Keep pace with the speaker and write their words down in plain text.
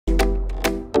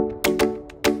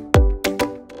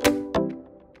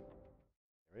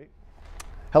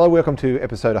Hello, welcome to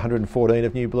episode 114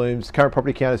 of New Blooms. Current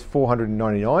property count is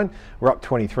 499. We're up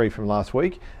 23 from last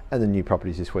week, and the new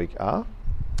properties this week are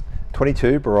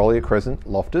 22 Borolia Crescent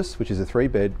Loftus, which is a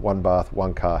 3-bed, 1-bath,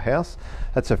 1-car house.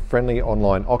 That's a friendly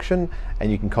online auction,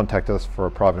 and you can contact us for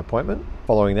a private appointment.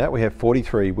 Following that, we have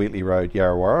 43 Wheatley Road,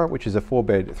 Yarrawarra, which is a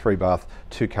 4-bed, 3-bath,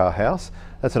 2-car house.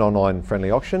 That's an online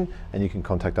friendly auction, and you can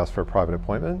contact us for a private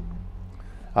appointment.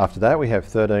 After that, we have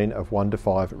 13 of 1 to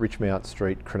 5 Richmount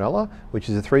Street, Cronulla, which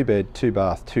is a 3-bed,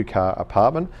 2-bath, 2-car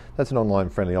apartment. That's an online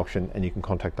friendly auction, and you can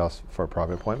contact us for a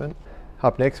private appointment.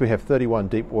 Up next, we have 31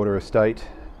 Deepwater Estate,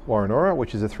 Warrenora,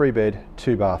 which is a 3-bed,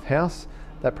 2-bath house.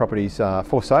 That property's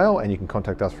for sale, and you can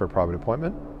contact us for a private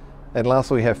appointment. And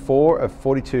lastly, we have 4 of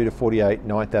 42 to 48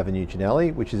 9th Avenue,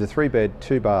 Janelli, which is a 3-bed,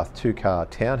 2-bath, 2-car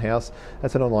townhouse.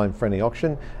 That's an online friendly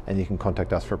auction, and you can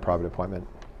contact us for a private appointment.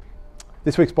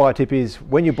 This week's buyer tip is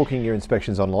when you're booking your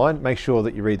inspections online, make sure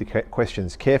that you read the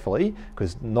questions carefully,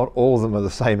 because not all of them are the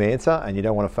same answer and you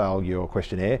don't want to fail your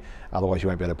questionnaire, otherwise you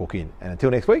won't be able to book in. And until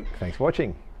next week, thanks for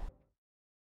watching.